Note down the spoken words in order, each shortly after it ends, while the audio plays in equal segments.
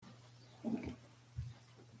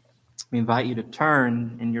We invite you to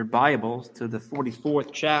turn in your Bibles to the 44th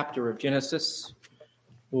chapter of Genesis.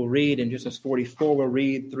 We'll read in Genesis 44, we'll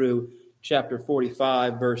read through chapter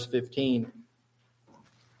 45, verse 15.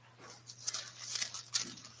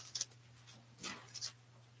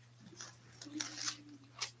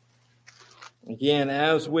 Again,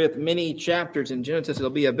 as with many chapters in Genesis, it'll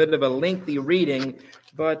be a bit of a lengthy reading,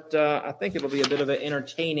 but I think it'll be a bit of an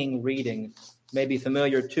entertaining reading. May be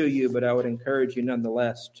familiar to you, but I would encourage you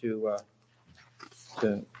nonetheless to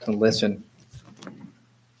listen.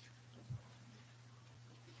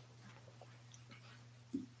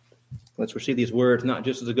 Let's receive these words not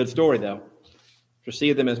just as a good story, though.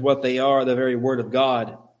 Receive them as what they are, the very word of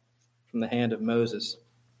God from the hand of Moses.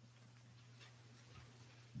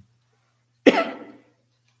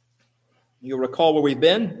 You'll recall where we've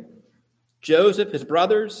been. Joseph, his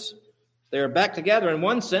brothers, they're back together in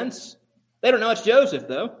one sense. They don't know it's Joseph,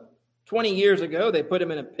 though. 20 years ago, they put him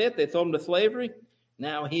in a pit. They sold him to slavery.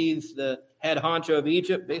 Now he's the head honcho of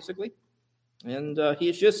Egypt, basically. And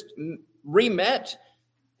he's just re-met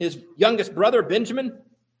his youngest brother, Benjamin.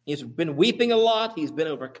 He's been weeping a lot. He's been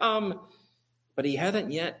overcome. But he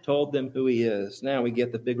hasn't yet told them who he is. Now we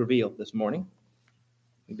get the big reveal this morning.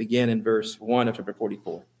 We begin in verse 1 of chapter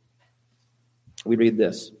 44. We read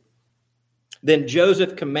this. Then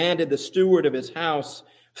Joseph commanded the steward of his house,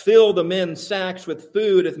 fill the men's sacks with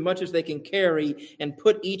food as much as they can carry, and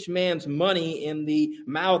put each man's money in the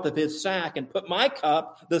mouth of his sack, and put my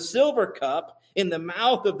cup, the silver cup, in the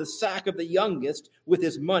mouth of the sack of the youngest with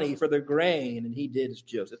his money for the grain. And he did as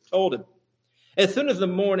Joseph told him. As soon as the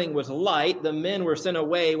morning was light, the men were sent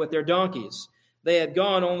away with their donkeys. They had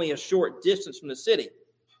gone only a short distance from the city.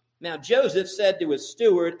 Now Joseph said to his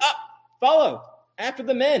steward, "Up, follow after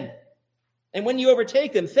the men. And when you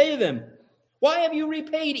overtake them, say to them, 'Why have you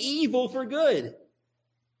repaid evil for good?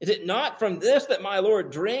 Is it not from this that my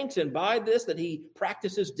Lord drinks, and by this that he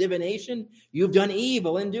practices divination? You've done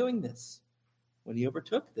evil in doing this.' When he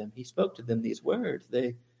overtook them, he spoke to them these words.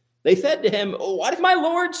 They said to him, 'Why does my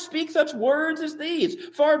Lord speak such words as these?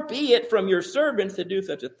 Far be it from your servants to do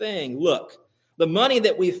such a thing. Look, the money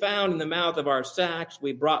that we found in the mouth of our sacks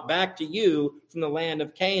we brought back to you from the land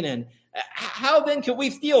of Canaan. How then can we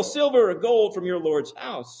steal silver or gold from your Lord's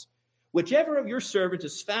house? Whichever of your servants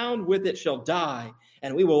is found with it shall die,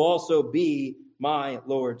 and we will also be my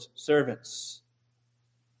Lord's servants.'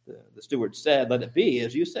 The steward said, 'Let it be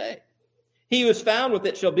as you say. He who is found with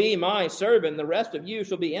it shall be my servant, the rest of you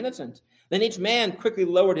shall be innocent.' Then each man quickly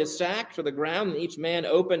lowered his sack to the ground, and each man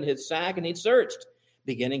opened his sack, and he searched,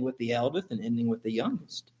 beginning with the eldest and ending with the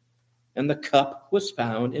youngest. And the cup was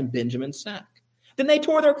found in Benjamin's sack. Then they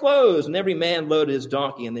tore their clothes, and every man loaded his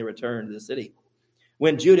donkey, and they returned to the city.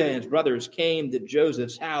 When Judah and his brothers came to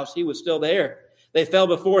Joseph's house, he was still there. They fell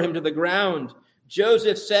before him to the ground.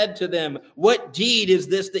 Joseph said to them, 'What deed is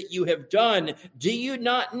this that you have done? Do you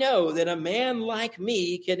not know that a man like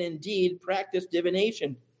me can indeed practice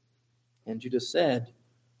divination?' And Judah said,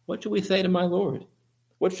 'What shall we say to my Lord?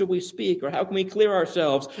 What shall we speak, or how can we clear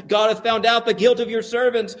ourselves? God hath found out the guilt of your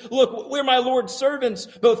servants. Look, we're my Lord's servants,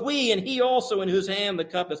 both we and he also, in whose hand the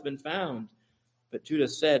cup has been found.' But Judah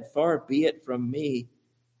said, 'Far be it from me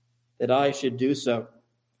that I should do so.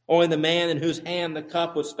 Only the man in whose hand the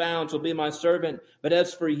cup was found shall be my servant. But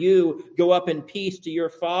as for you, go up in peace to your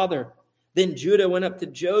father.' Then Judah went up to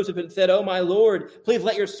Joseph and said, 'O my Lord, please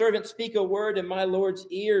let your servant speak a word in my Lord's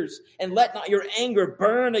ears, and let not your anger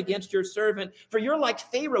burn against your servant, for you're like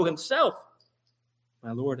Pharaoh himself.'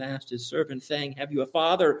 My Lord asked his servant, saying, 'Have you a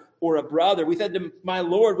father or a brother?' We said to my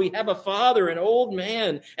Lord, 'We have a father, an old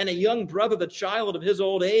man, and a young brother, the child of his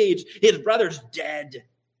old age. His brother's dead,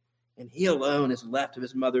 and he alone is left of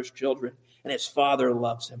his mother's children, and his father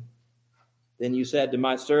loves him.' Then you said to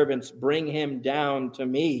my servants, 'Bring him down to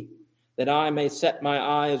me, that I may set my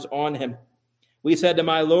eyes on him.' We said to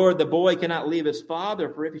my Lord, 'The boy cannot leave his father,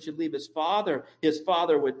 for if he should leave his father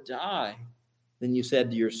would die.' Then you said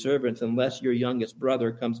to your servants, 'Unless your youngest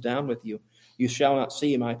brother comes down with you, you shall not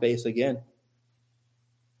see my face again.'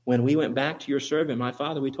 When we went back to your servant, my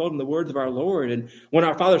father, we told him the words of our Lord. And when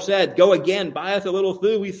our father said, 'Go again, buy us a little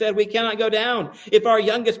food,' we said, 'We cannot go down. If our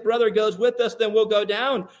youngest brother goes with us, then we'll go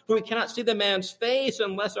down, for we cannot see the man's face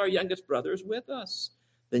unless our youngest brother is with us.'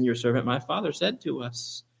 Then your servant, my father, said to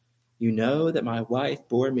us, 'You know that my wife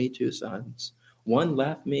bore me 2 sons. One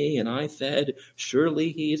left me, and I said,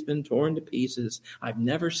 surely he's been torn to pieces. I've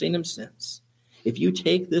never seen him since. If you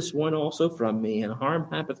take this one also from me, and harm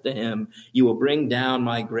happens to him, you will bring down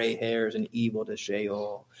my gray hairs and evil to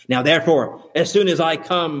Sheol. Now therefore, as soon as I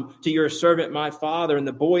come to your servant my father, and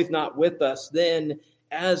the boy's not with us, then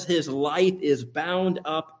as his life is bound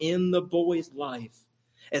up in the boy's life,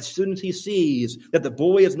 As soon as he sees that the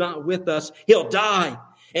boy is not with us, he'll die.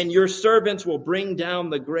 And your servants will bring down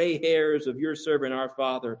the gray hairs of your servant, our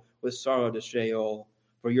father, with sorrow to Sheol.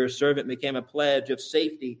 For your servant became a pledge of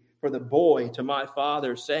safety for the boy to my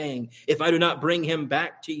father, saying, if I do not bring him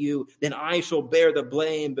back to you, then I shall bear the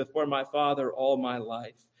blame before my father all my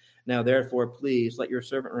life. Now, therefore, please let your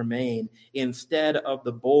servant remain instead of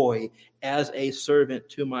the boy as a servant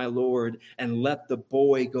to my Lord, and let the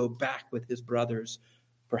boy go back with his brothers.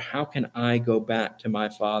 For how can I go back to my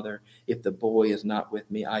father if the boy is not with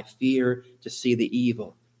me? I fear to see the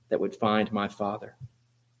evil that would find my father.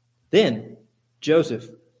 Then Joseph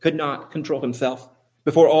could not control himself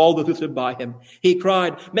before all those who stood by him. He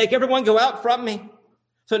cried, make everyone go out from me.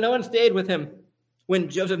 So no one stayed with him when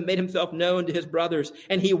Joseph made himself known to his brothers,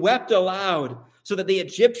 and he wept aloud so that the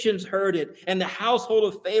Egyptians heard it, and the household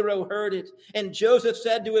of Pharaoh heard it. And Joseph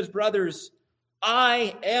said to his brothers,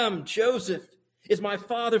 I am Joseph. Is my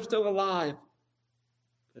father still alive?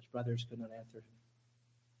 But his brothers could not answer him,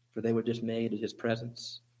 for they were dismayed at his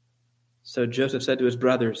presence. So Joseph said to his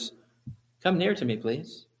brothers, come near to me,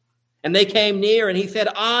 please. And they came near, and he said,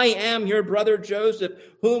 I am your brother Joseph,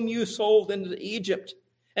 whom you sold into Egypt.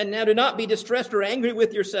 And now do not be distressed or angry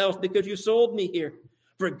with yourselves because you sold me here.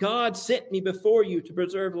 For God sent me before you to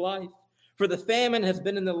preserve life. For the famine has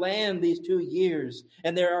been in the land these 2 years,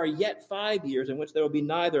 and there are yet 5 years in which there will be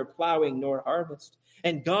neither plowing nor harvest.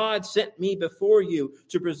 And God sent me before you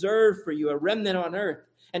to preserve for you a remnant on earth,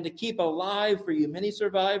 and to keep alive for you many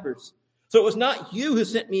survivors. So it was not you who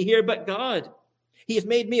sent me here, but God. He has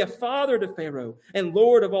made me a father to Pharaoh, and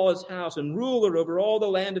lord of all his house, and ruler over all the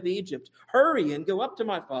land of Egypt. Hurry and go up to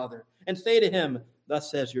my father, and say to him, thus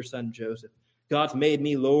says your son Joseph, God's made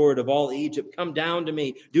me Lord of all Egypt. Come down to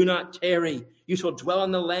me. Do not tarry. You shall dwell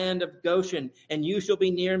in the land of Goshen, and you shall be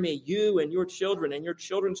near me, you and your children and your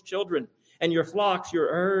children's children, and your flocks, your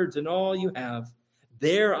herds, and all you have.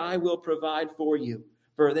 There I will provide for you,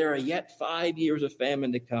 for there are yet 5 years of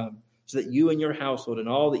famine to come, so that you and your household and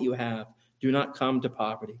all that you have do not come to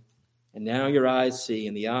poverty. And now your eyes see,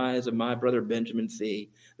 and the eyes of my brother Benjamin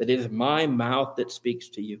see, that it is my mouth that speaks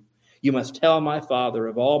to you. You must tell my father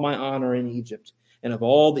of all my honor in Egypt, and of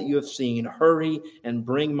all that you have seen. Hurry and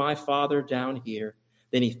bring my father down here.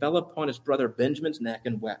 Then he fell upon his brother Benjamin's neck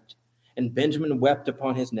and wept. And Benjamin wept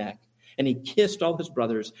upon his neck. And he kissed all his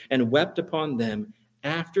brothers and wept upon them.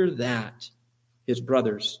 After that, his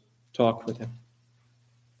brothers talked with him.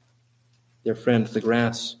 Dear friends, the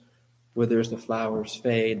grass withers, the flowers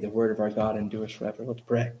fade. The word of our God endures forever. Let's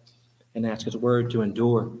pray and ask his word to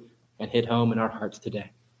endure and hit home in our hearts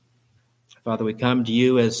today. Father, we come to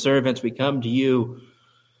you as servants. We come to you,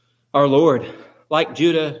 our Lord, like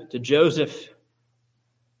Judah to Joseph.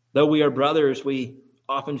 Though we are brothers, we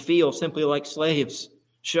often feel simply like slaves.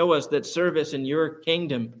 Show us that service in your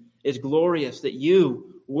kingdom is glorious, that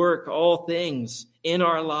you work all things in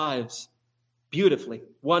our lives beautifully,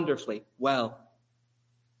 wonderfully, well.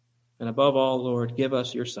 And above all, Lord, give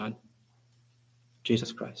us your Son,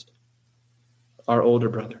 Jesus Christ, our older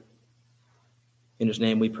brother. In his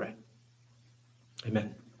name we pray.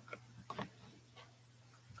 Amen.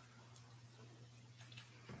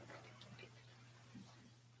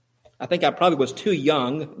 I think I probably was too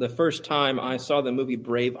young the first time I saw the movie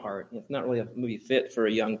Braveheart. It's not really a movie fit for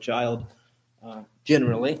a young child,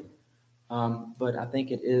 generally. But I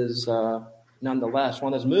think it is, nonetheless,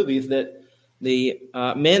 one of those movies that the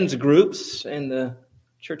men's groups in the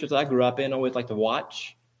churches I grew up in always like to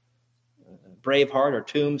watch. Braveheart or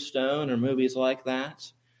Tombstone or movies like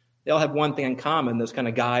that. They all have one thing in common, those kind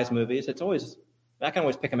of guys' movies. I can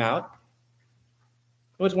always pick them out.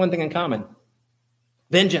 Always one thing in common.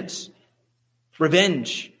 Vengeance.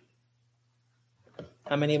 Revenge.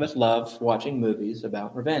 How many of us love watching movies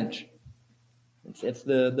about revenge? It's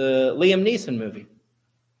the Liam Neeson movie.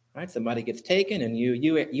 Right? Somebody gets taken and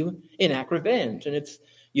you enact revenge. And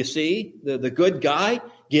you see the good guy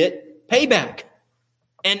get payback.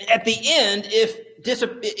 And at the end, if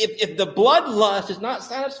the bloodlust is not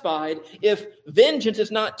satisfied, if vengeance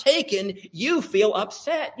is not taken, you feel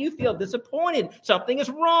upset. You feel disappointed. Something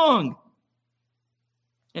is wrong.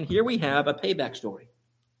 And here we have a payback story.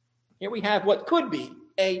 Here we have what could be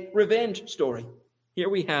a revenge story. Here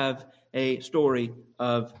we have a story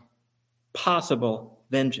of possible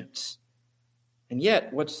vengeance. And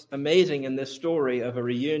yet, what's amazing in this story of a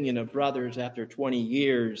reunion of brothers after 20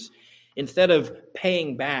 years, instead of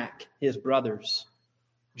paying back his brothers,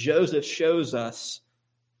 Joseph shows us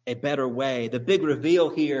a better way. The big reveal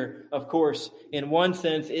here, of course, in one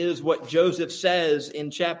sense, is what Joseph says in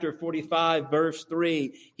chapter 45, verse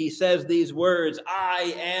 3. He says these words,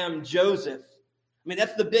 I am Joseph. I mean,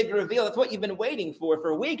 that's the big reveal. That's what you've been waiting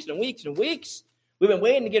for weeks and weeks and weeks. We've been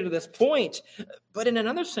waiting to get to this point. But in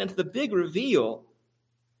another sense, the big reveal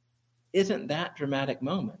isn't that dramatic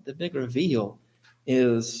moment. The big reveal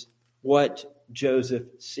is what Joseph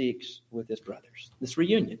seeks with his brothers. This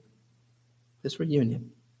reunion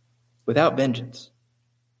without vengeance.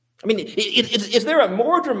 I mean, is there a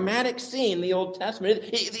more dramatic scene in the Old Testament?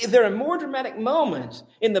 Is there a more dramatic moment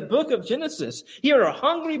in the book of Genesis? Here are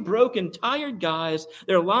hungry, broken, tired guys.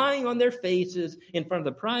 They're lying on their faces in front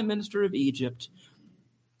of the prime minister of Egypt.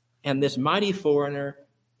 And this mighty foreigner,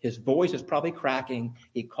 his voice is probably cracking.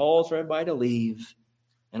 He calls for everybody to leave,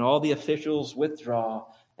 and all the officials withdraw.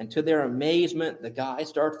 And to their amazement, the guy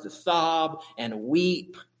starts to sob and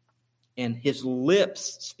weep. And his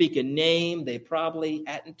lips speak a name they probably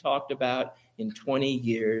hadn't talked about in 20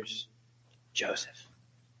 years. Joseph.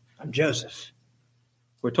 I'm Joseph.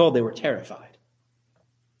 We're told they were terrified.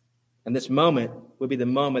 And this moment would be the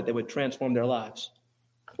moment that would transform their lives.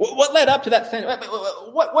 What led up to that?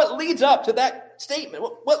 What leads up to that statement?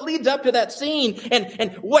 What leads up to that scene?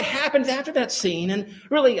 And what happens after that scene? And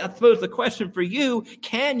really, I suppose the question for you,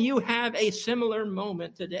 can you have a similar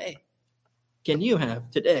moment today? Can you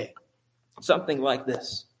have today something like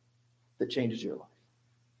this that changes your life?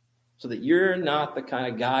 So that you're not the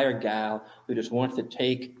kind of guy or gal who just wants to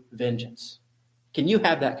take vengeance. Can you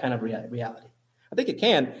have that kind of reality? I think it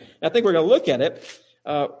can. I think we're going to look at it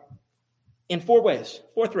in 4 ways,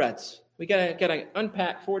 4 threads. We got to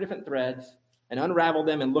unpack 4 different threads and unravel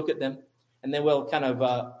them and look at them. And then we'll kind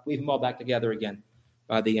of weave them all back together again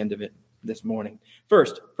by the end of it this morning.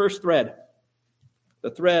 First thread, the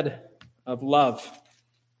thread of love.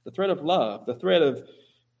 The thread of love, the thread of,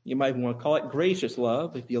 you might want to call it gracious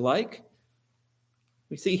love, if you like.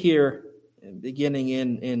 We see here, beginning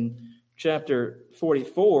in chapter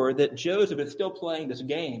 44, that Joseph is still playing this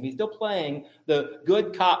game. He's still playing the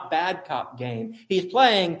good cop, bad cop game. He's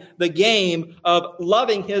playing the game of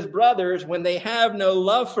loving his brothers when they have no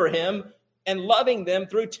love for him and loving them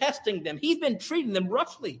through testing them. He's been treating them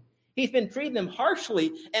roughly. He's been treating them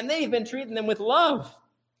harshly, and they've been treating them with love.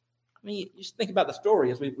 I mean, just think about the story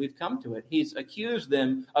as we've come to it. He's accused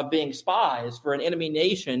them of being spies for an enemy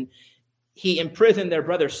nation. He imprisoned their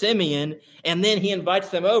brother Simeon, and then he invites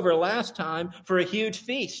them over last time for a huge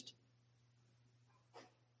feast.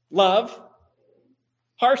 Love,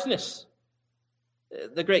 harshness.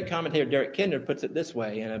 The great commentator Derek Kidner puts it this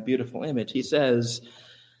way in a beautiful image. He says,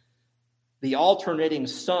 the alternating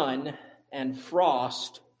sun and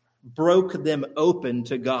frost broke them open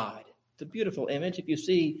to God. It's a beautiful image. If you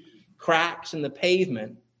see cracks in the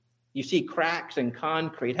pavement, you see cracks in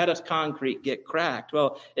concrete. How does concrete get cracked?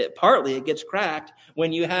 Well, partly it gets cracked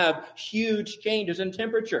when you have huge changes in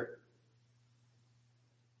temperature.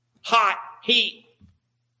 Hot, heat,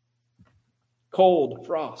 cold,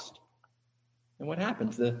 frost. And what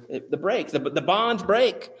happens? The breaks, the bonds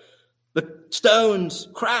break. The stones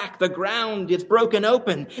crack, the ground gets broken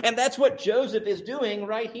open. And that's what Joseph is doing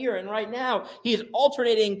right here and right now. He's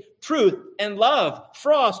alternating truth and love,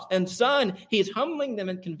 frost and sun. He's humbling them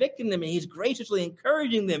and convicting them, and he's graciously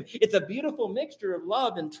encouraging them. It's a beautiful mixture of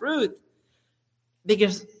love and truth,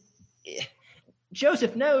 because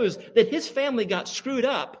Joseph knows that his family got screwed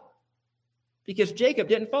up because Jacob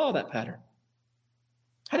didn't follow that pattern.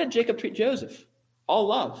 How did Jacob treat Joseph? All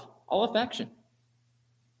love, all affection.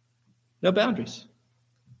 No boundaries.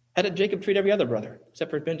 How did Jacob treat every other brother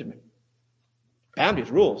except for Benjamin?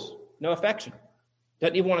 Boundaries, rules, no affection.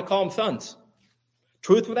 Doesn't even want to call them sons.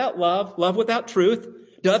 Truth without love, love without truth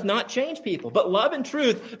does not change people. But love and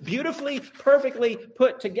truth, beautifully, perfectly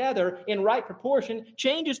put together in right proportion,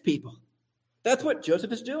 changes people. That's what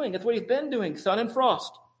Joseph is doing. That's what he's been doing, sun and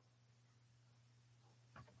frost.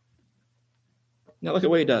 Now look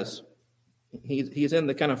at what he does. He's in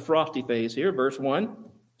the kind of frosty phase here, verse 1.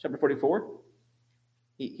 Chapter 44.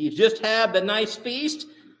 He's just had the nice feast,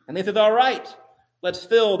 and they said, all right, let's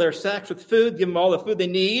fill their sacks with food, give them all the food they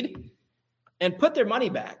need, and put their money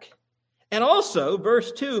back. And also,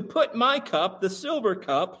 verse 2, put my cup, the silver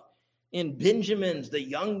cup, in Benjamin's, the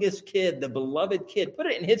youngest kid, the beloved kid. Put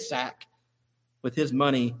it in his sack with his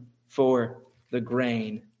money for the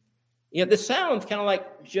grain. You know, this sounds kind of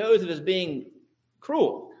like Joseph is being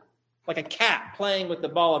cruel, like a cat playing with the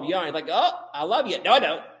ball of yarn. Like, oh, I love you. No, I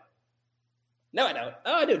don't. No, I don't.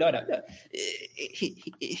 Oh, I do. No, I don't. No.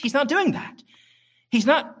 He's not doing that. He's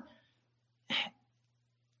not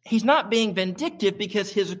being vindictive because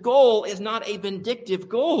his goal is not a vindictive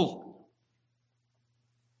goal.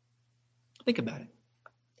 Think about it.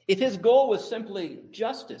 If his goal was simply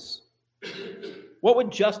justice, what would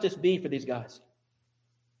justice be for these guys?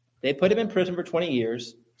 They put him in prison for 20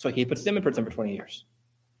 years. So he puts them in prison for 20 years.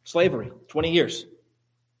 Slavery, 20 years.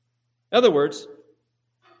 In other words,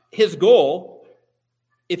 his goal,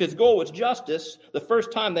 if his goal was justice, the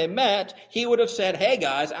first time they met, he would have said, hey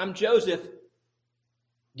guys, I'm Joseph.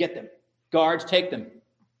 Get them. Guards, take them.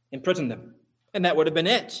 Imprison them. And that would have been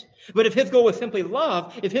it. But if his goal was simply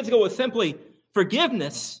love, if his goal was simply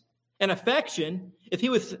forgiveness and affection, if he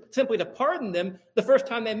was simply to pardon them the first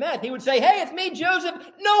time they met, he would say, hey, it's me, Joseph.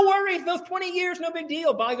 No worries. Those 20 years, no big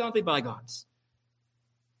deal. Bygones be bygones.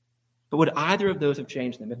 But would either of those have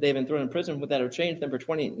changed them? If they had been thrown in prison, would that have changed them for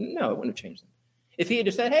 20? No, it wouldn't have changed them. If he had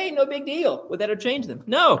just said, hey, no big deal, would that have changed them?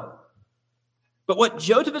 No. But what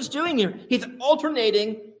Joseph is doing here, he's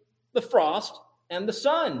alternating the frost and the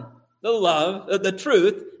sun, the love, the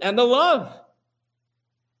truth and the love.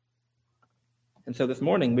 And so this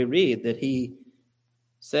morning we read that he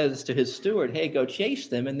says to his steward, hey, go chase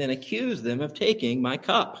them and then accuse them of taking my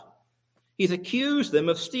cup. He's accused them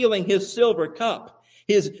of stealing his silver cup,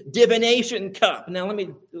 his divination cup. Now let me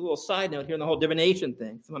do a little side note here on the whole divination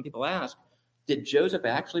thing. Some people ask, did Joseph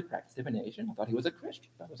actually practice divination? I thought he was a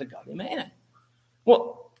Christian. I thought he was a godly man.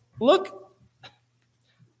 Well, look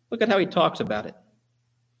at how he talks about it.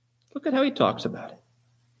 Look at how he talks about it.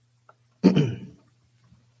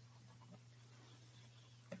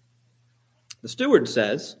 The steward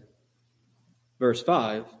says, verse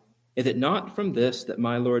 5, is it not from this that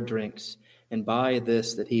my Lord drinks, and by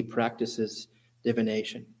this that he practices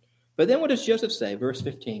divination? But then what does Joseph say? Verse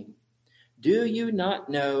 15, do you not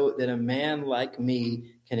know that a man like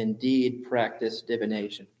me can indeed practice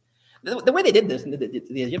divination? The way they did this,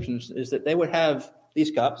 the Egyptians, is that they would have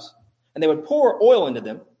these cups, and they would pour oil into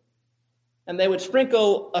them, and they would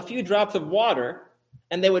sprinkle a few drops of water,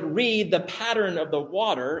 and they would read the pattern of the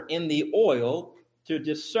water in the oil to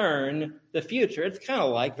discern the future. It's kind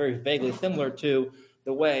of like, very vaguely similar to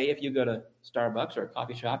the way if you go to Starbucks or a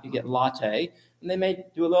coffee shop, you get latte, and they may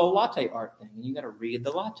do a little latte art thing, and you got to read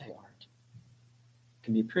the latte art. It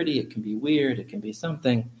can be pretty, it can be weird, it can be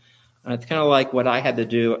something. It's kind of like what I had to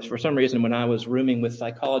do. For some reason, when I was rooming with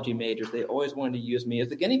psychology majors, they always wanted to use me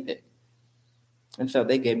as a guinea pig. And so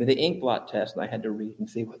they gave me the ink blot test, and I had to read and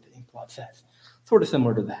see what the ink blot says. Sort of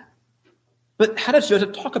similar to that. But how does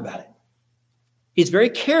Joseph talk about it? He's very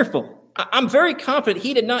careful. I'm very confident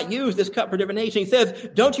he did not use this cup for divination. He says,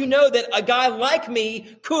 don't you know that a guy like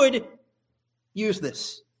me could use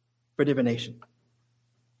this for divination?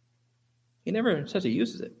 He never says he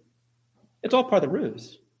uses it. It's all part of the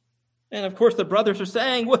ruse. And of course, the brothers are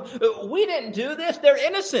saying, well, we didn't do this. They're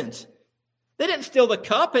innocent. They didn't steal the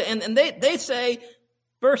cup. And they say,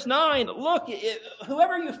 verse 9, look,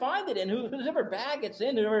 whoever you find it in, whoever bag it's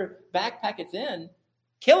in, whoever backpack it's in,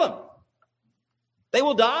 kill him. They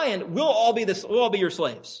will die, and we'll all be your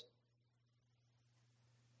slaves.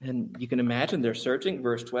 And you can imagine they're searching.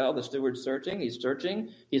 Verse 12, the steward's searching. He's searching.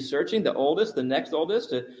 The oldest, the next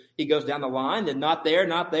oldest. He goes down the line, and not there,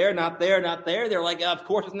 not there, not there, not there. They're like, of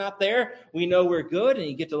course it's not there. We know we're good. And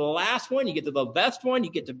you get to the last one. You get to the best one. You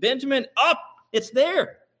get to Benjamin. Up, it's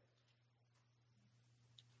there.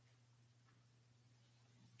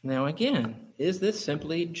 Now again, is this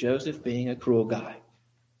simply Joseph being a cruel guy?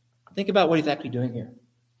 Think about what he's actually doing here.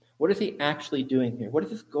 What is he actually doing here? What is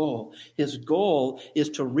his goal? His goal is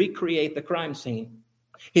to recreate the crime scene.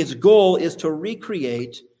 His goal is to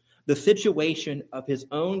recreate the situation of his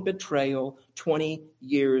own betrayal 20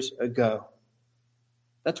 years ago.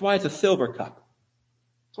 That's why it's a silver cup.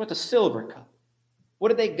 That's why it's a silver cup. What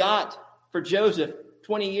did they got for Joseph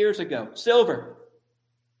 20 years ago? Silver.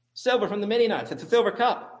 Silver from the Midianites. It's a silver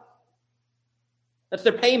cup. That's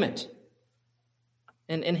their payment.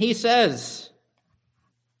 And he says,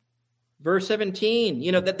 verse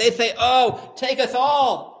 17, that they say, oh, take us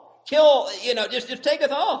all. Kill, just take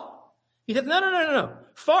us all. He says, no.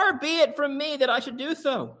 Far be it from me that I should do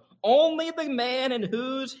so. Only the man in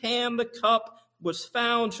whose hand the cup was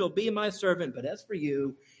found shall be my servant. But as for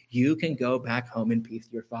you, you can go back home in peace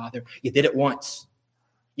to your father. You did it once.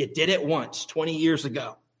 20 years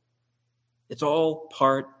ago. It's all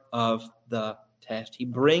part of the test. He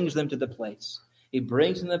brings them to the place. He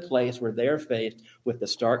brings them to the place where they're faced with the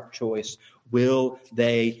stark choice. Will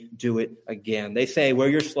they do it again? They say, we're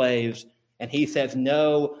your slaves. And he says,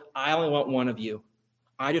 no, I only want one of you.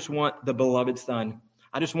 I just want the beloved son.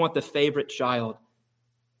 I just want the favorite child.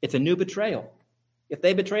 It's a new betrayal. If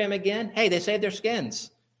they betray him again, hey, they save their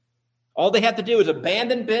skins. All they have to do is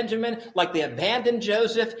abandon Benjamin like they abandoned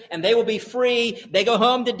Joseph, and they will be free. They go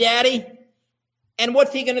home to daddy. And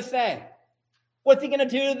what's he going to say? What's he going to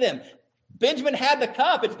do to them? Benjamin had the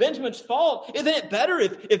cup. It's Benjamin's fault. Isn't it better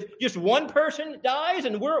if just one person dies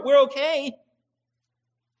and we're okay?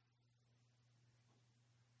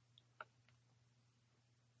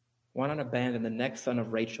 Why not abandon the next son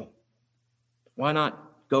of Rachel? Why not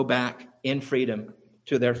go back in freedom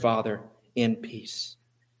to their father in peace?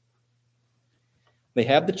 They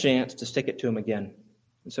have the chance to stick it to him again.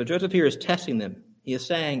 And so Joseph here is testing them. He is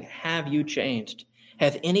saying, have you changed?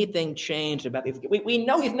 Has anything changed about these? We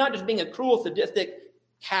know he's not just being a cruel, sadistic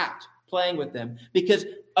cat playing with them because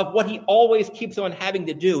of what he always keeps on having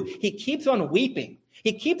to do. He keeps on weeping.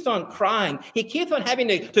 He keeps on crying. He keeps on having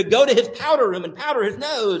to go to his powder room and powder his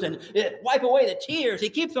nose and wipe away the tears. He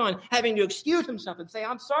keeps on having to excuse himself and say,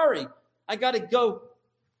 I'm sorry. I got to go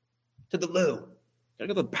to the loo. I got to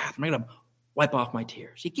go to the bathroom. I got to wipe off my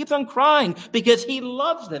tears. He keeps on crying because he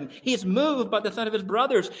loves them. He's moved by the sight of his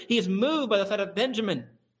brothers. He's moved by the sight of Benjamin.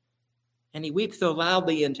 And he weeps so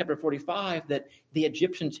loudly in chapter 45 that the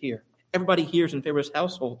Egyptians hear. Everybody hears in Pharaoh's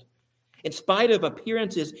household. In spite of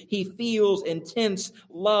appearances, he feels intense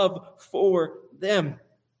love for them.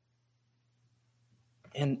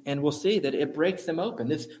 And we'll see that it breaks them open.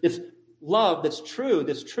 This love that's true,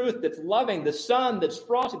 this truth that's loving, the sun that's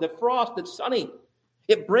frosty, the frost that's sunny.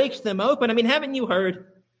 It breaks them open. I mean, haven't you heard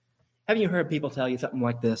people tell you something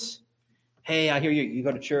like this? Hey, I hear you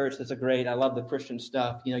go to church. That's great. I love the Christian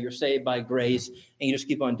stuff. You know, you're saved by grace, and you just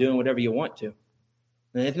keep on doing whatever you want to.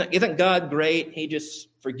 And isn't God great? He just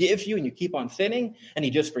forgives you, and you keep on sinning, and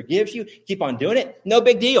he just forgives you. Keep on doing it. No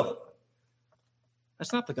big deal.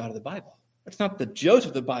 That's not the God of the Bible. That's not the Joseph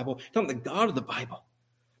of the Bible. It's not the God of the Bible.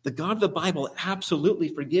 The God of the Bible absolutely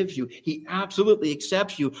forgives you. He absolutely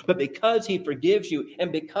accepts you. But because he forgives you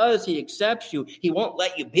and because he accepts you, he won't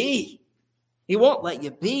let you be. He won't let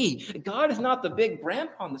you be. God is not the big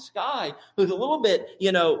grandpa in the sky who's a little bit,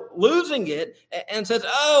 losing it and says,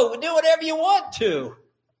 oh, do whatever you want to.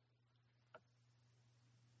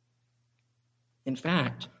 In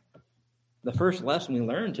fact, the first lesson we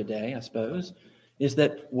learned today, I suppose, is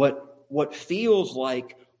that what feels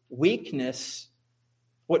like weakness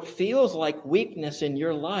in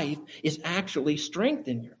your life is actually strength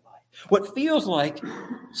in your life. What feels like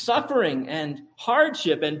suffering and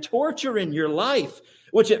hardship and torture in your life,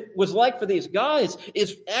 which it was like for these guys,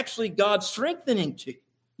 is actually God strengthening to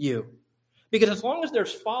you. Because as long as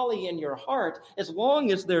there's folly in your heart, as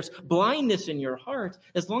long as there's blindness in your heart,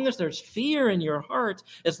 as long as there's fear in your heart,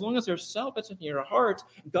 as long as there's selfishness in your heart,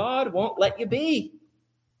 God won't let you be.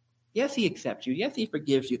 Yes, he accepts you. Yes, he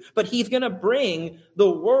forgives you. But he's going to bring the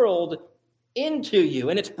world into you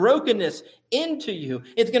and its brokenness into you.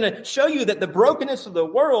 It's going to show you that the brokenness of the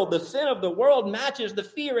world, the sin of the world, matches the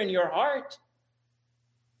fear in your heart.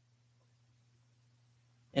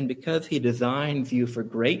 And because he designs you for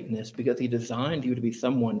greatness, because he designed you to be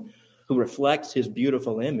someone who reflects his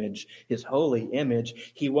beautiful image, his holy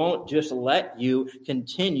image, he won't just let you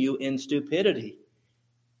continue in stupidity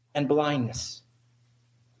and blindness.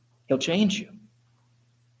 He'll change you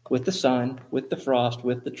with the sun, with the frost,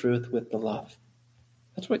 with the truth, with the love.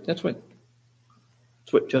 That's what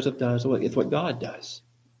Joseph does. It's what God does.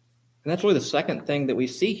 And that's really the second thing that we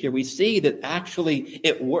see here. We see that actually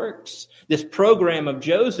it works. This program of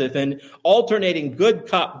Joseph and alternating good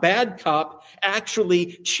cop, bad cop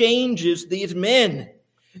actually changes these men.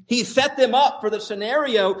 He set them up for the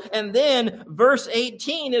scenario, and then verse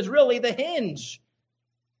 18 is really the hinge.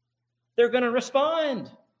 They're going to respond.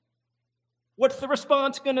 What's the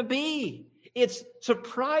response going to be? It's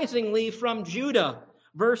surprisingly from Judah.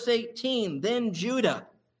 Verse 18, then Judah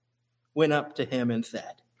went up to him and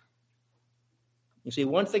said. You see,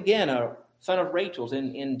 once again, a son of Rachel's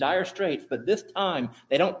in dire straits, but this time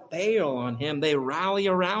they don't bail on him. They rally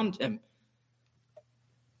around him.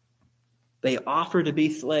 They offer to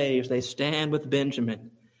be slaves. They stand with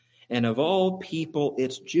Benjamin. And of all people,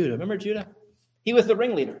 it's Judah. Remember Judah? He was the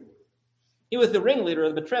ringleader. He was the ringleader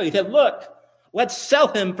of the betrayal. He said, look, let's sell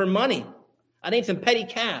him for money. I need some petty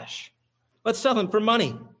cash. Let's sell him for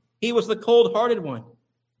money. He was the cold-hearted one.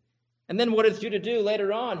 And then what does Judah do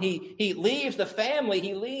later on? He leaves the family.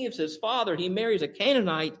 He leaves his father. He marries a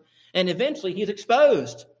Canaanite. And eventually he's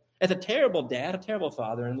exposed as a terrible dad, a terrible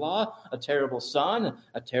father-in-law, a terrible son,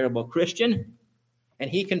 a terrible Christian. And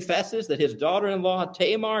he confesses that his daughter-in-law,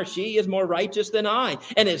 Tamar, she is more righteous than I.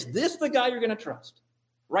 And is this the guy you're going to trust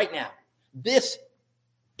right now? This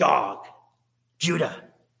dog, Judah.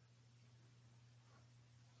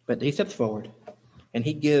 But he steps forward. And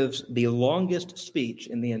he gives the longest speech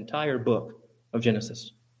in the entire book of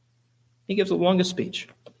Genesis. He gives the longest speech.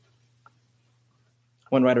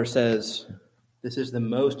 One writer says, this is the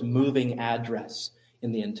most moving address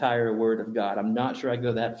in the entire Word of God. I'm not sure I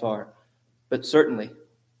go that far, but certainly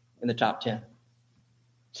in the top 10.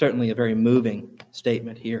 Certainly a very moving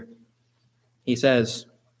statement here. He says,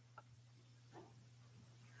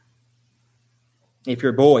 if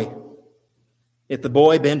your boy If the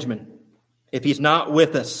boy Benjamin, if he's not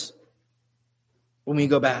with us when we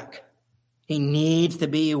go back, he needs to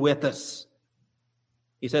be with us.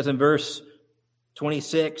 He says in verse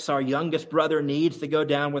 26, our youngest brother needs to go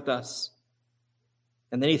down with us.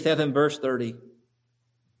 And then he says in verse 30,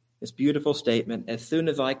 this beautiful statement, as soon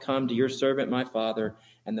as I come to your servant, my father,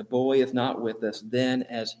 and the boy is not with us, then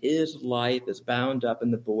as his life is bound up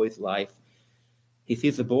in the boy's life, he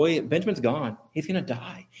sees the boy, Benjamin's gone. He's going to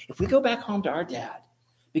die. If we go back home to our dad,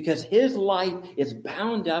 because his life is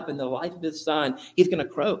bound up in the life of his son, he's going to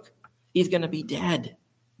croak. He's going to be dead.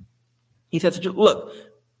 He says, look,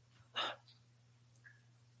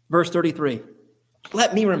 verse 33,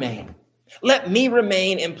 let me remain. Let me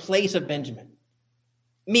remain in place of Benjamin.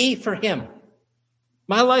 Me for him.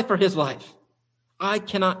 My life for his life. I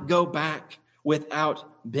cannot go back without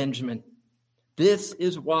Benjamin. This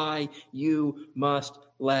is why you must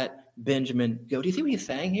let Benjamin go. Do you see what he's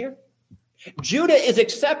saying here? Judah is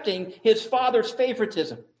accepting his father's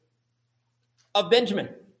favoritism of Benjamin.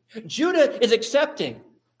 Judah is accepting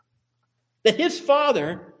that his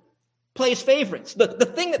father plays favorites. The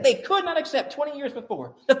thing that they could not accept 20 years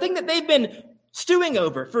before. The thing that they've been stewing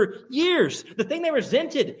over for years. The thing they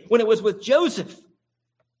resented when it was with Joseph.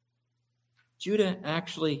 Judah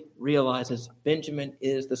actually realizes Benjamin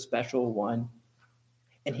is the special one.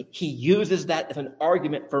 And he uses that as an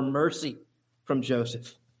argument for mercy from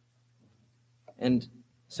Joseph. And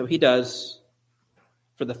so he does.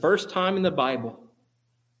 For the first time in the Bible,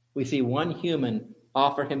 we see one human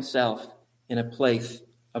offer himself in a place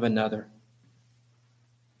of another.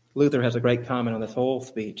 Luther has a great comment on this whole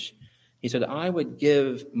speech. He said, I would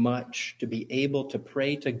give much to be able to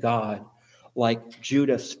pray to God like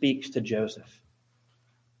Judah speaks to Joseph.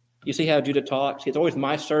 You see how Judah talks? He's always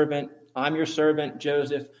my servant. I'm your servant,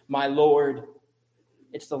 Joseph, my Lord.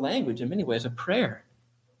 It's the language in many ways of prayer.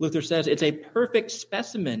 Luther says it's a perfect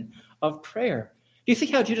specimen of prayer. Do you see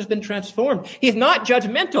how Judah's been transformed? He's not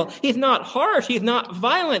judgmental. He's not harsh. He's not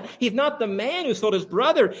violent. He's not the man who sold his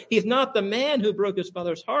brother. He's not the man who broke his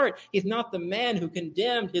father's heart. He's not the man who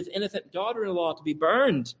condemned his innocent daughter-in-law to be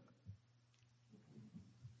burned.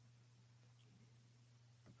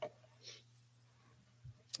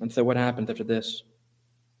 And so what happens after this?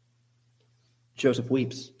 Joseph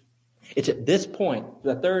weeps. It's at this point,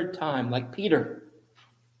 the third time, like Peter,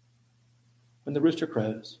 when the rooster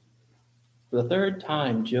crows. For the third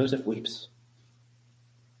time, Joseph weeps.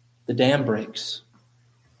 The dam breaks.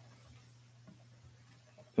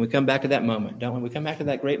 And we come back to that moment, don't we? We come back to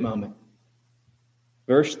that great moment.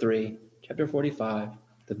 Verse 3, chapter 45,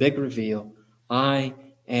 the big reveal. I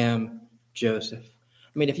am Joseph.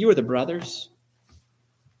 I mean, if you were the brothers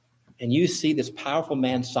and you see this powerful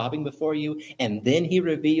man sobbing before you, and then he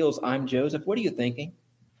reveals, I'm Joseph, what are you thinking?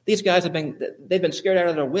 These guys they've been scared out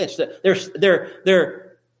of their wits.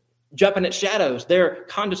 They're jumping at shadows. Their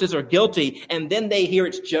consciences are guilty. And then they hear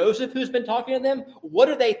it's Joseph who's been talking to them. What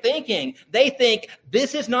are they thinking? They think,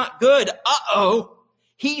 this is not good. Uh-oh.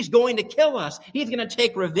 He's going to kill us. He's going to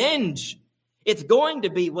take revenge. It's going to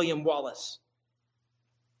be William Wallace.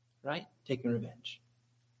 Right? Taking revenge.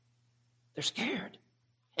 They're scared.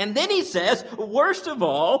 And then he says, worst of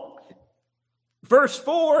all, verse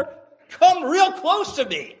 4, come real close to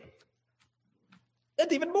me.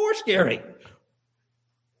 That's even more scary.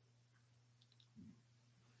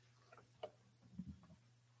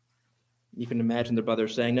 You can imagine the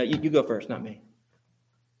brothers saying, no, you go first, not me.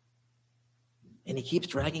 And he keeps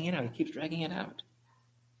dragging it out. He keeps dragging it out.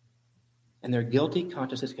 And their guilty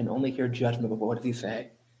consciences can only hear judgment. But what does he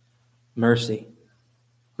say? Mercy.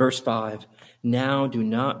 Verse 5, now do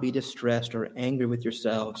not be distressed or angry with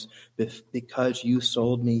yourselves because you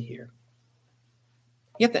sold me here.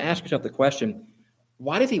 You have to ask yourself the question,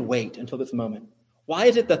 why does he wait until this moment? Why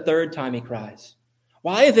is it the third time he cries?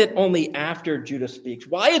 Why is it only after Judah speaks?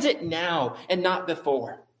 Why is it now and not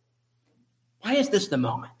before? Why is this the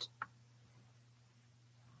moment?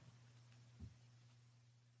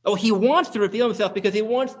 Oh, he wants to reveal himself because he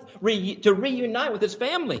wants to reunite with his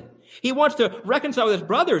family. He wants to reconcile with his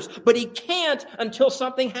brothers, but he can't until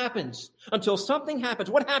something happens. Until something happens.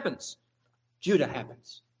 What happens? Judah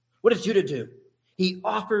happens. What does Judah do? He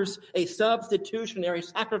offers a substitutionary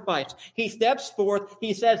sacrifice. He steps forth.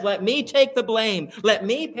 He says, let me take the blame. Let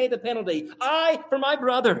me pay the penalty. I, for my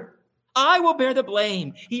brother, I will bear the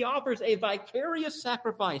blame. He offers a vicarious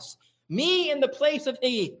sacrifice. Me in the place of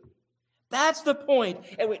he. That's the point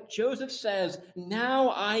at which Joseph says,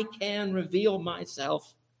 now I can reveal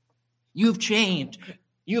myself. You've changed.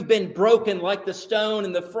 You've been broken like the stone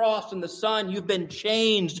and the frost and the sun. You've been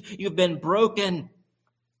changed. You've been broken.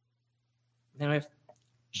 Now,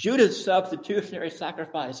 Judah's substitutionary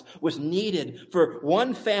sacrifice was needed for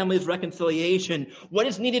one family's reconciliation. What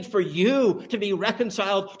is needed for you to be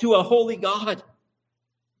reconciled to a holy God?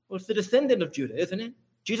 Well, it's the descendant of Judah, isn't it?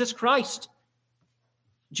 Jesus Christ.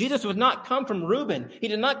 Jesus would not come from Reuben. He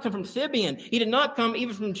did not come from Simeon. He did not come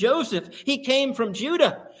even from Joseph. He came from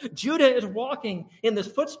Judah. Judah is walking in the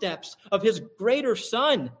footsteps of his greater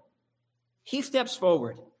son. He steps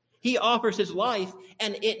forward. He offers his life,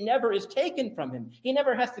 and it never is taken from him. He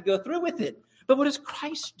never has to go through with it. But what does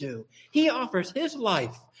Christ do? He offers his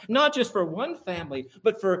life, not just for one family,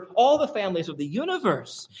 but for all the families of the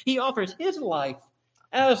universe. He offers his life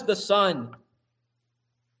as the Son.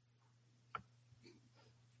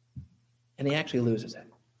 And he actually loses it.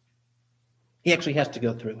 He actually has to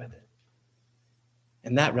go through with it.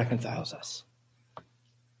 And that reconciles us.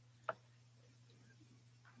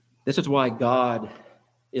 This is why God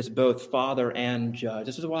is both Father and Judge.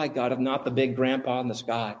 This is why God is not the big grandpa in the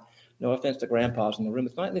sky. No offense to grandpas in the room.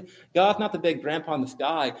 God's not the big grandpa in the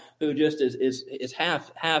sky who just is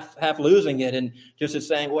half losing it and just is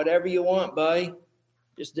saying, whatever you want, buddy,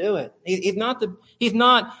 just do it. He's not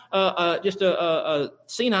just a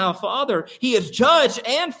senile father. He is Judge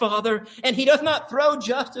and Father, and he does not throw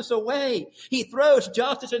justice away. He throws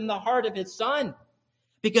justice in the heart of his Son,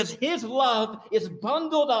 because his love is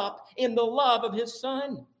bundled up in the love of his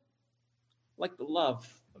Son. Like the love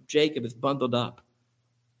of Jacob is bundled up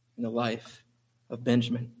in the life of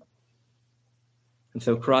Benjamin. And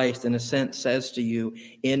so Christ, in a sense, says to you,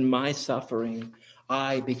 in my suffering,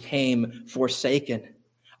 I became forsaken.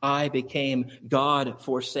 I became God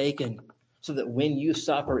forsaken. So that when you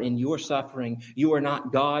suffer in your suffering, you are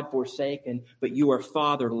not God forsaken, but you are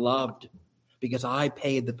Father loved, because I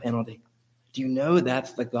paid the penalty. Do you know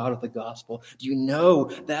that's the God of the gospel? Do you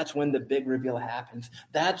know that's when the big reveal happens?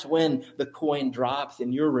 That's when the coin drops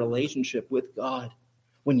in your relationship with God,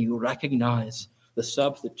 when you recognize the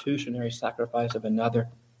substitutionary sacrifice of another.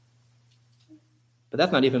 But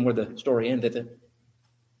that's not even where the story ends, is it?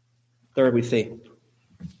 Third, we see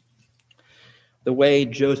the way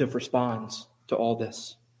Joseph responds to all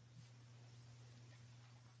this.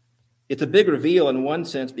 It's a big reveal in one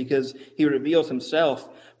sense because he reveals himself,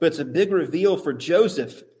 but it's a big reveal for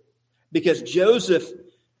Joseph because Joseph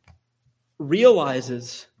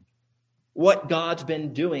realizes what God's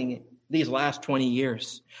been doing these last 20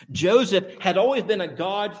 years. Joseph had always been a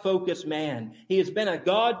God-focused man. He has been a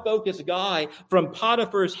God-focused guy from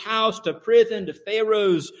Potiphar's house to prison to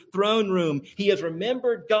Pharaoh's throne room. He has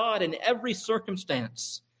remembered God in every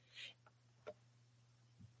circumstance.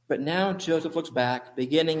 But now Joseph looks back,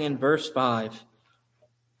 beginning in verse 5,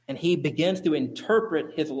 and he begins to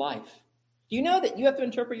interpret his life. Do you know that you have to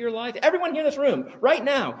interpret your life? Everyone here in this room right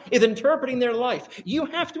now is interpreting their life. You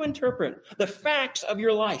have to interpret the facts of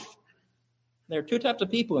your life. There are two types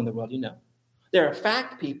of people in the world, you know. There are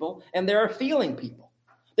fact people and there are feeling people.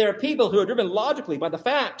 There are people who are driven logically by the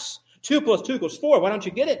facts. 2 + 2 = 4. Why don't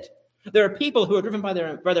you get it? There are people who are driven by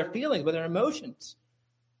their feelings, by their emotions.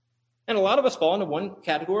 And a lot of us fall into one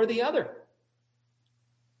category or the other.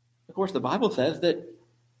 Of course, the Bible says that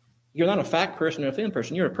you're not a fact person or a feeling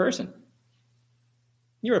person. You're a person.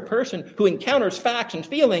 You're a person who encounters facts and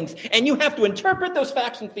feelings, and you have to interpret those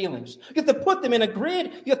facts and feelings. You have to put them in a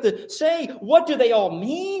grid. You have to say, what do they all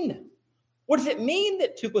mean? What does it mean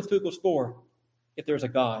that 2 + 2 = 4 if there's a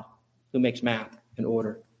God who makes math and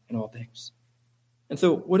order and all things? And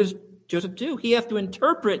so what does Joseph do? He has to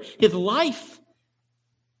interpret his life.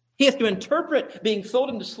 He has to interpret being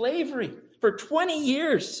sold into slavery for 20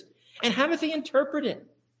 years. And how does he interpret it?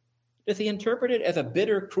 Does he interpret it as a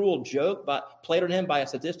bitter, cruel joke played on him by a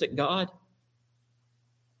sadistic God?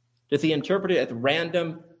 Does he interpret it as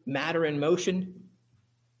random matter in motion?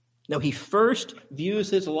 No, he first views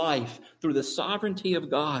his life through the sovereignty of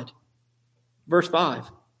God. Verse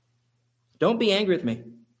 5, don't be angry with me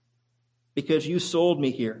because you sold me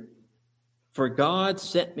here, for God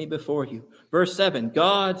sent me before you. Verse 7,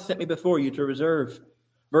 God sent me before you to reserve.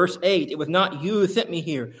 Verse 8, it was not you who sent me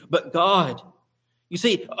here, but God. You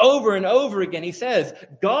see, over and over again, he says,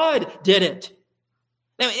 God did it.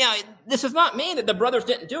 Now, this does not mean that the brothers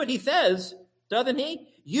didn't do it. He says, doesn't he?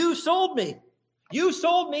 You sold me. You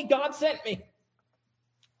sold me. God sent me.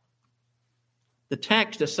 The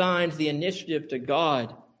text assigns the initiative to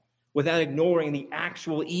God without ignoring the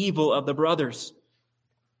actual evil of the brothers.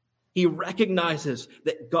 He recognizes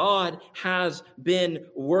that God has been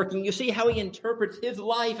working. You see how he interprets his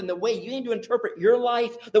life, and the way you need to interpret your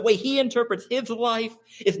life, the way he interprets his life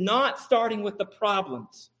is not starting with the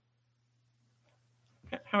problems.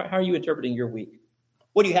 How are you interpreting your week?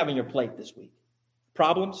 What do you have on your plate this week?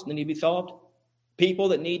 Problems that need to be solved? People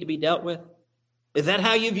that need to be dealt with? Is that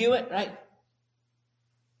how you view it, right?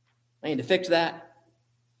 I need to fix that.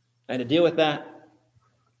 I need to deal with that.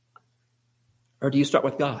 Or do you start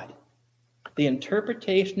with God? The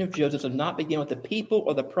interpretation of Joseph does not begin with the people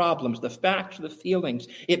or the problems, the facts or the feelings.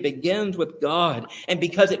 It begins with God. And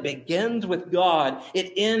because it begins with God,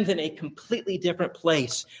 it ends in a completely different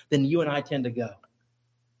place than you and I tend to go.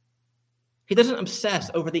 He doesn't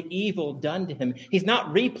obsess over the evil done to him. He's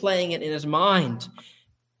not replaying it in his mind.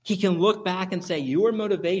 He can look back and say, your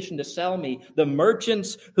motivation to sell me, the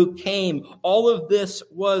merchants who came, all of this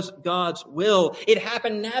was God's will. It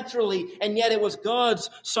happened naturally, and yet it was God's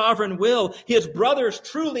sovereign will. His brothers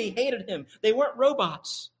truly hated him. They weren't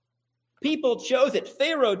robots. People chose it.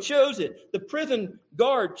 Pharaoh chose it. The prison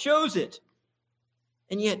guard chose it.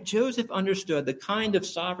 And yet Joseph understood the kind of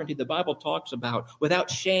sovereignty the Bible talks about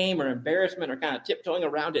without shame or embarrassment or kind of tiptoeing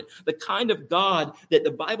around it. The kind of God that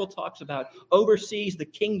the Bible talks about oversees the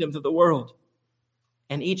kingdoms of the world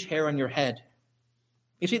and each hair on your head.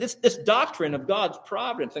 You see, this doctrine of God's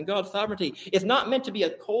providence and God's sovereignty is not meant to be a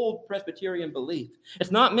cold Presbyterian belief.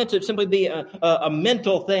 It's not meant to simply be a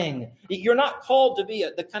mental thing. You're not called to be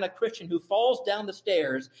the kind of Christian who falls down the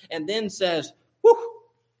stairs and then says, whew,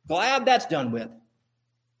 glad that's done with.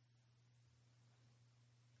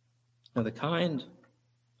 Now, the kind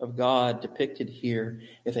of God depicted here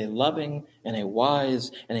is a loving and a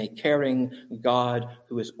wise and a caring God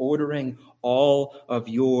who is ordering all of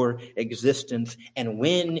your existence. And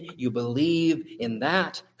when you believe in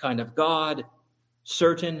that kind of God,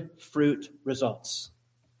 certain fruit results.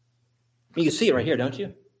 You see it right here, don't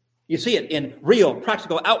you? You see it in real,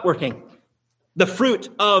 practical outworking. The fruit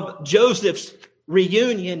of Joseph's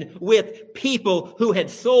reunion with people who had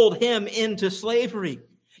sold him into slavery.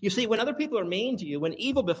 You see, when other people are mean to you, when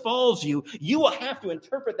evil befalls you, you will have to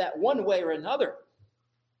interpret that one way or another.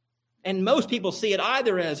 And most people see it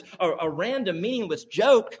either as a random, meaningless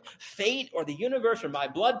joke, fate or the universe or my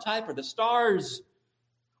blood type or the stars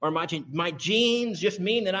or my genes just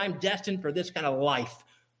mean that I'm destined for this kind of life.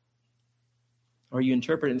 Or you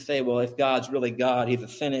interpret and say, well, if God's really God, he's a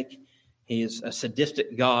cynic, he's a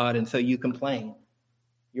sadistic God, and so you complain.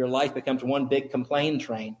 Your life becomes one big complain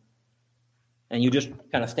train. And you just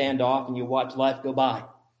kind of stand off and you watch life go by.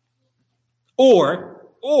 Or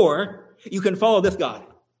you can follow this God.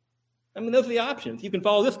 I mean, those are the options. You can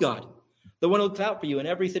follow this God, the one who looks out for you in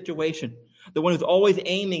every situation, the one who's always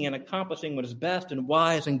aiming and accomplishing what is best and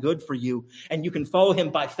wise and good for you. And you can follow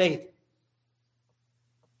him by faith.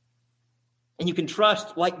 And you can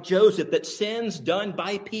trust, like Joseph, that sins done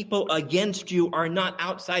by people against you are not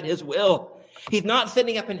outside his will. He's not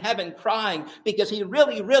sitting up in heaven crying because he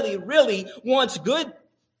really, really, really wants good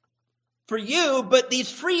for you, but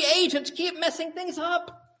these free agents keep messing things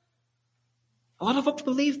up. A lot of folks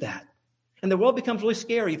believe that. And the world becomes really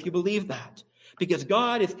scary if you believe that, because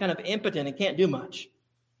God is kind of impotent and can't do much.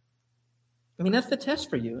 I mean, that's the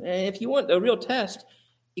test for you. And if you want a real test,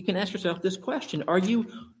 you can ask yourself this question. Are you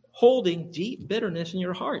holding deep bitterness in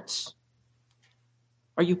your hearts?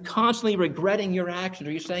 Are you constantly regretting your actions?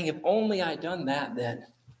 Are you saying, if only I'd done that then?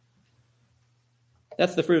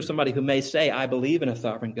 That's the fruit of somebody who may say, I believe in a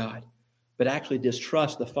sovereign God, but actually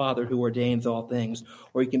distrust the Father who ordains all things.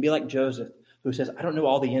 Or you can be like Joseph, who says, I don't know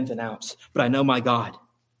all the ins and outs, but I know my God.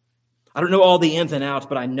 I don't know all the ins and outs,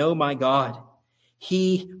 but I know my God.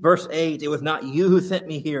 He, verse 8, it was not you who sent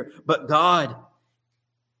me here, but God.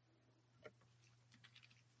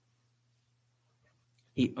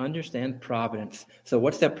 He understands providence. So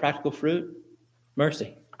what's that practical fruit?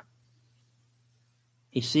 Mercy.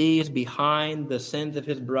 He sees behind the sins of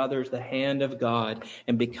his brothers the hand of God.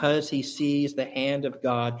 And because he sees the hand of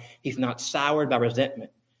God, he's not soured by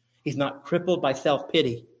resentment. He's not crippled by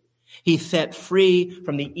self-pity. He's set free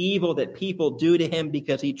from the evil that people do to him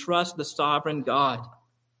because he trusts the sovereign God.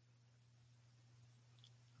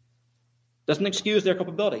 Doesn't excuse their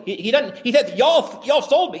culpability. He doesn't. He says, y'all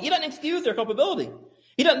sold me. He doesn't excuse their culpability.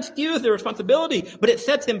 He doesn't excuse their responsibility, but it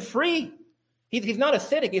sets him free. He's not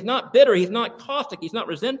acidic. He's not bitter. He's not caustic. He's not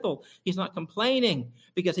resentful. He's not complaining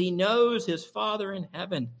because he knows his Father in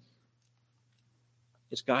heaven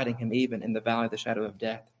is guiding him even in the valley of the shadow of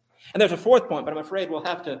death. And there's a fourth point, but I'm afraid we'll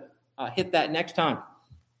have to hit that next time.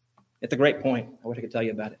 It's a great point. I wish I could tell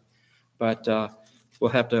you about it, but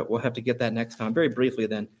we'll have to get that next time. Very briefly,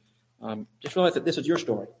 then, just realize that this is your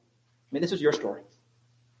story. I mean, this is your story.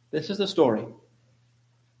 This is the story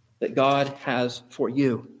that God has for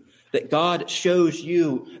you, that God shows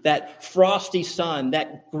you that frosty sun,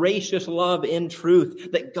 that gracious love in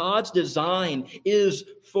truth, that God's design is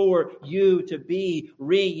for you to be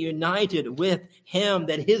reunited with him,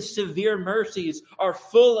 that his severe mercies are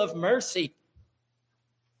full of mercy.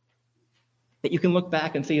 that you can look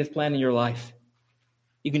back and see his plan in your life.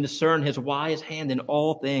 You can discern his wise hand in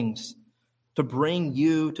all things to bring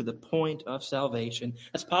you to the point of salvation.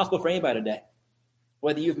 That's possible for anybody today.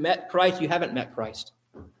 Whether you've met Christ, you haven't met Christ.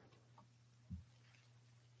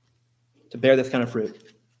 To bear this kind of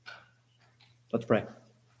fruit. Let's pray.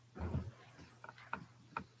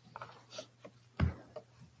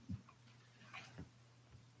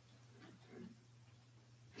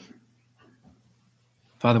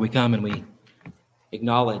 Father, we come and we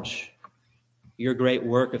acknowledge your great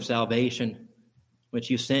work of salvation,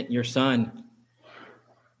 which you sent your Son,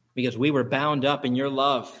 because we were bound up in your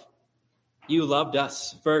love. You loved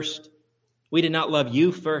us first. We did not love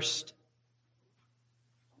you first.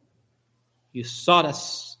 You sought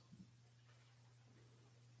us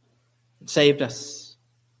and saved us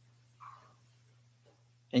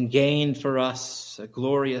and gained for us a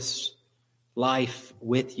glorious life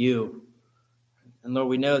with you. And Lord,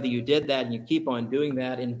 we know that you did that and you keep on doing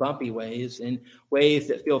that in bumpy ways, in ways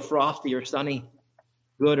that feel frosty or sunny,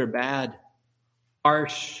 good or bad,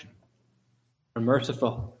 harsh or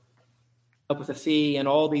merciful. Help us to see in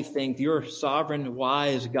all these things your sovereign,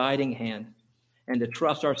 wise, guiding hand, and to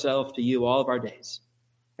trust ourselves to you all of our days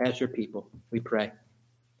as your people, we pray.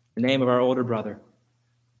 In the name of our older brother,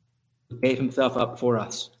 who gave himself up for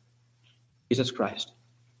us, Jesus Christ,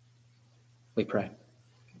 we pray.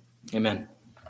 Amen.